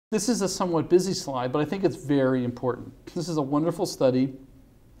This is a somewhat busy slide, but I think it's very important. This is a wonderful study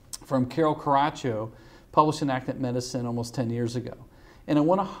from Carol Caraccio, published in Academic Medicine almost 10 years ago. And I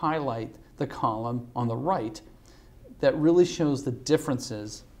want to highlight the column on the right that really shows the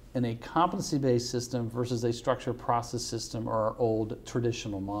differences in a competency-based system versus a structured process system or our old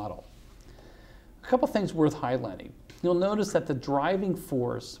traditional model. A couple things worth highlighting. You'll notice that the driving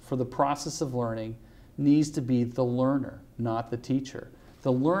force for the process of learning needs to be the learner, not the teacher.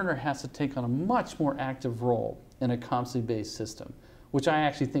 The learner has to take on a much more active role in a competency-based system, which I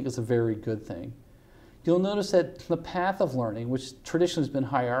actually think is a very good thing. You'll notice that the path of learning, which traditionally has been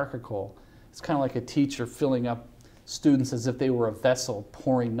hierarchical, it's kind of like a teacher filling up students as if they were a vessel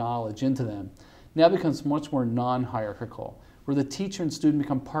pouring knowledge into them, now becomes much more non-hierarchical, where the teacher and student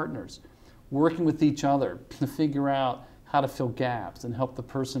become partners, working with each other to figure out how to fill gaps and help the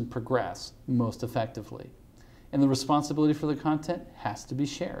person progress most effectively. And the responsibility for the content has to be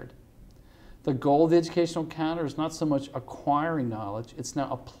shared. The goal of the educational encounter is not so much acquiring knowledge, it's now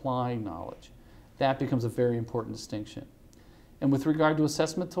applying knowledge. That becomes a very important distinction. And with regard to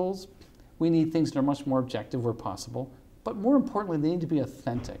assessment tools, we need things that are much more objective where possible, but more importantly, they need to be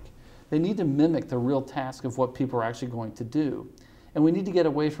authentic. They need to mimic the real task of what people are actually going to do. And we need to get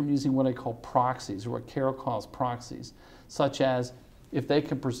away from using what I call proxies, or what Carol calls proxies, such as if they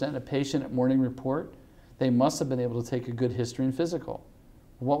can present a patient at morning report, they must have been able to take a good history and physical.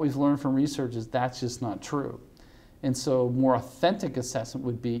 What we've learned from research is that's just not true. And so more authentic assessment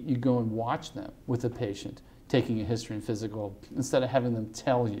would be you go and watch them with a patient taking a history and physical instead of having them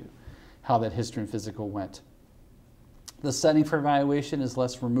tell you how that history and physical went. The setting for evaluation is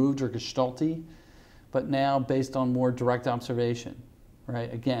less removed or gestalty, but now based on more direct observation,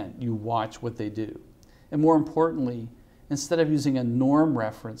 right? Again, you watch what they do. And more importantly, instead of using a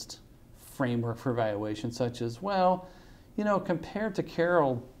norm-referenced framework for evaluation, such as, well, you know, compared to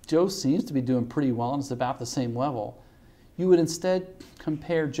Carol, Joe seems to be doing pretty well and is about the same level. You would instead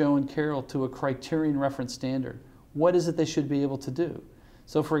compare Joe and Carol to a criterion reference standard. What is it they should be able to do?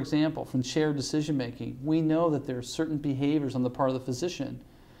 So for example, from shared decision making, we know that there are certain behaviors on the part of the physician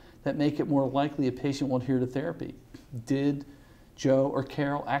that make it more likely a patient will adhere to therapy. Did Joe or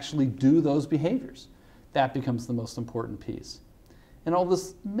Carol actually do those behaviors? That becomes the most important piece. And all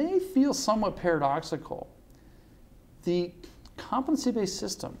this may feel somewhat paradoxical. The competency-based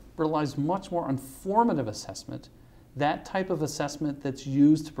system relies much more on formative assessment, that type of assessment that's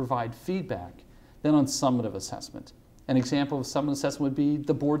used to provide feedback, than on summative assessment. An example of summative assessment would be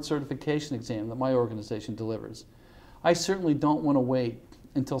the board certification exam that my organization delivers. I certainly don't want to wait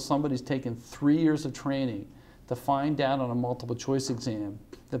until somebody's taken 3 years of training to find out on a multiple choice exam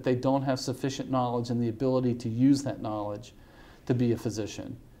that they don't have sufficient knowledge and the ability to use that knowledge to be a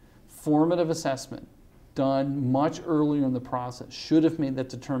physician. Formative assessment, done much earlier in the process, should have made that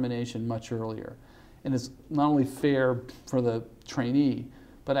determination much earlier. And it's not only fair for the trainee,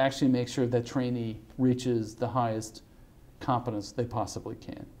 but actually make sure that trainee reaches the highest competence they possibly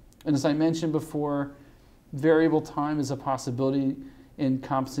can. And as I mentioned before, variable time is a possibility in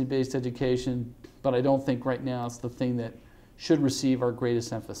competency-based education, but I don't think right now it's the thing that should receive our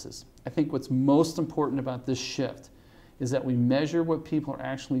greatest emphasis. I think what's most important about this shift is that we measure what people are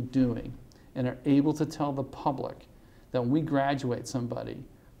actually doing and are able to tell the public that when we graduate somebody,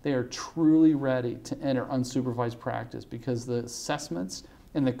 they are truly ready to enter unsupervised practice because the assessments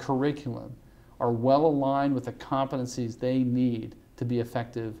and the curriculum are well aligned with the competencies they need to be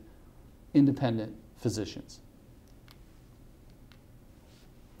effective, independent physicians.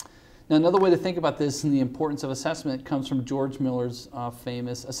 Now, another way to think about this and the importance of assessment comes from George Miller's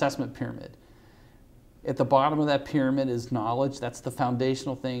famous assessment pyramid. At the bottom of that pyramid is knowledge. That's the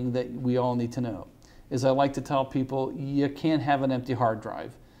foundational thing that we all need to know. As I like to tell people, you can't have an empty hard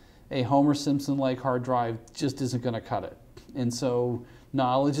drive. A Homer Simpson-like hard drive just isn't going to cut it. And so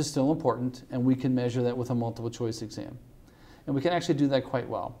knowledge is still important, and we can measure that with a multiple choice exam. And we can actually do that quite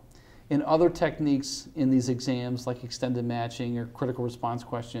well. In other techniques in these exams, like extended matching or critical response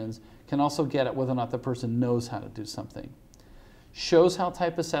questions, can also get at whether or not the person knows how to do something. Shows how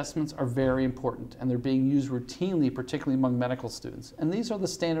type assessments are very important, and they're being used routinely, particularly among medical students. And these are the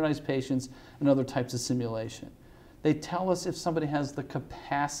standardized patients and other types of simulation. They tell us if somebody has the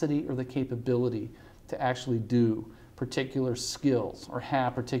capacity or the capability to actually do particular skills or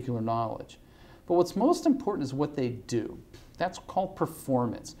have particular knowledge. But what's most important is what they do. That's called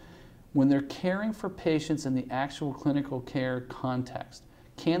performance. When they're caring for patients in the actual clinical care context,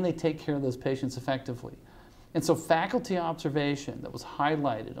 can they take care of those patients effectively? And so faculty observation that was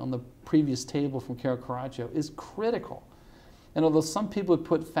highlighted on the previous table from Carol Caraccio is critical. And although some people would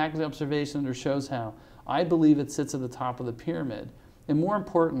put faculty observation under shows how, I believe it sits at the top of the pyramid And more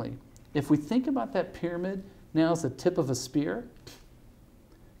importantly, if we think about that pyramid now as the tip of a spear,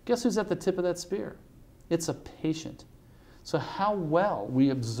 guess who's at the tip of that spear? It's a patient. So how well we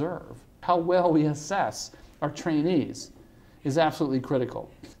observe, how well we assess our trainees is absolutely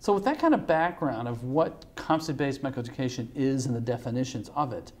critical. So with that kind of background of what competency-based medical education is and the definitions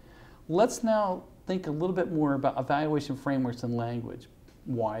of it, let's now think a little bit more about evaluation frameworks and language.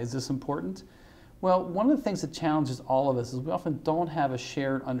 Why is this important? Well, one of the things that challenges all of us is we often don't have a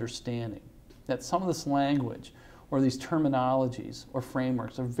shared understanding that some of this language or these terminologies or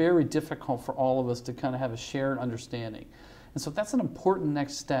frameworks are very difficult for all of us to kind of have a shared understanding. And so that's an important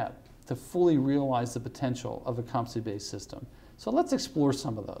next step to fully realize the potential of a competency-based system. So let's explore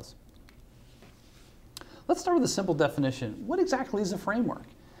some of those. Let's start with a simple definition. What exactly is a framework?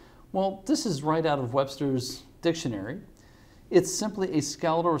 Well, this is right out of Webster's dictionary. It's simply a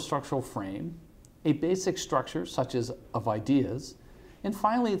skeletal or structural frame, a basic structure such as of ideas, and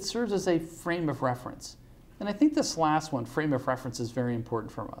finally it serves as a frame of reference. And I think this last one, frame of reference, is very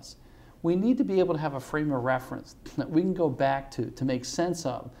important for us. We need to be able to have a frame of reference that we can go back to make sense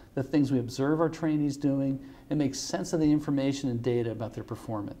of the things we observe our trainees doing and make sense of the information and data about their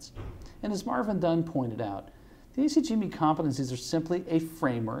performance. And as Marvin Dunn pointed out, the ACGME competencies are simply a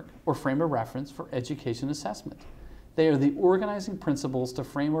framework or frame of reference for education assessment. They are the organizing principles to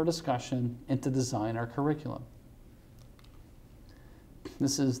frame our discussion and to design our curriculum.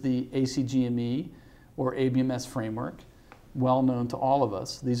 This is the ACGME or ABMS framework, well known to all of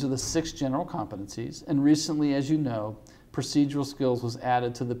us. These are the 6 general competencies, and recently, as you know, procedural skills was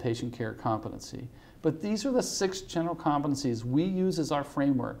added to the patient care competency. But these are the 6 general competencies we use as our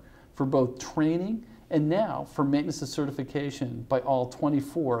framework for both training and now for maintenance of certification by all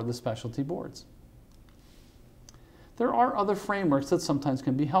 24 of the specialty boards. There are other frameworks that sometimes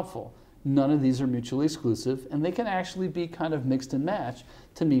can be helpful. None of these are mutually exclusive, and they can actually be kind of mixed and matched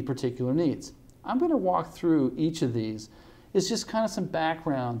to meet particular needs. I'm going to walk through each of these. It's just kind of some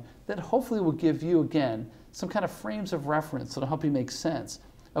background that hopefully will give you, again, some kind of frames of reference that'll help you make sense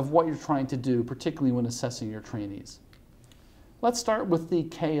of what you're trying to do, particularly when assessing your trainees. Let's start with the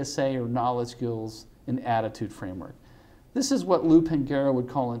KSA, or Knowledge, Skills, and Attitude framework. This is what Lou Pangaro would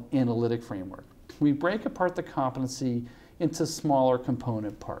call an analytic framework. We break apart the competency into smaller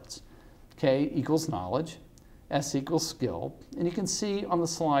component parts. K equals knowledge, S equals skill, and you can see on the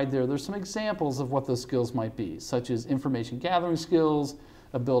slide there's some examples of what those skills might be, such as information gathering skills,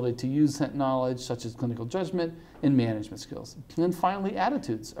 ability to use that knowledge, such as clinical judgment, and management skills. And then finally,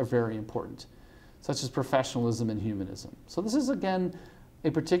 attitudes are very important, such as professionalism and humanism. So this is, again, a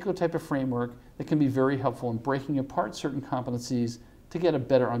particular type of framework that can be very helpful in breaking apart certain competencies to get a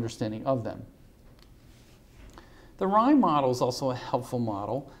better understanding of them. The RHIME model is also a helpful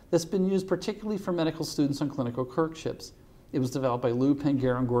model that's been used particularly for medical students on clinical clerkships. It was developed by Lou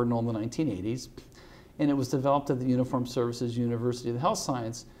Pangaro and Gordon Knoll in the 1980s, and it was developed at the Uniformed Services University of Health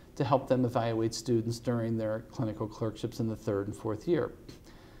Science to help them evaluate students during their clinical clerkships in the 3rd and 4th year.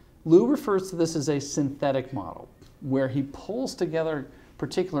 Lou refers to this as a synthetic model, where he pulls together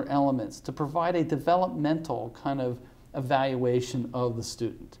particular elements to provide a developmental kind of evaluation of the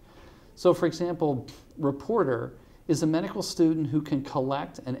student. So for example, reporter is a medical student who can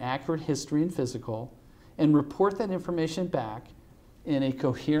collect an accurate history and physical and report that information back in a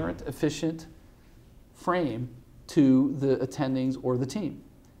coherent, efficient frame to the attendings or the team.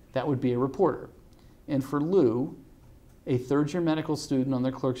 That would be a reporter. And for Lou, a 3rd-year medical student on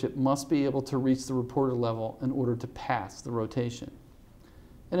their clerkship must be able to reach the reporter level in order to pass the rotation.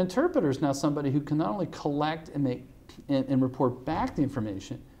 An interpreter is now somebody who can not only collect and report back the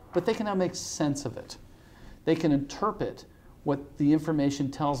information, but they can now make sense of it. They can interpret what the information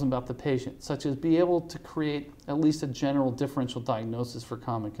tells them about the patient, such as be able to create at least a general differential diagnosis for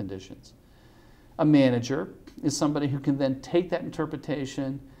common conditions. A manager is somebody who can then take that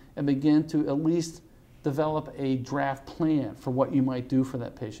interpretation and begin to at least develop a draft plan for what you might do for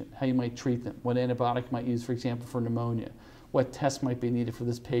that patient, how you might treat them, what antibiotic you might use, for example, for pneumonia, what tests might be needed for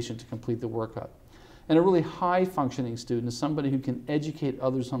this patient to complete the workup. And a really high-functioning student is somebody who can educate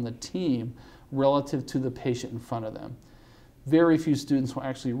others on the team relative to the patient in front of them. Very few students will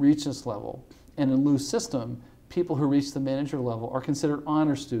actually reach this level. And in Lou's system, people who reach the manager level are considered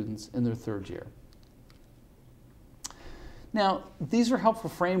honor students in their 3rd year. Now, these are helpful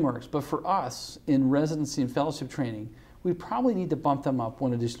frameworks, but for us in residency and fellowship training, we probably need to bump them up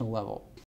one additional level.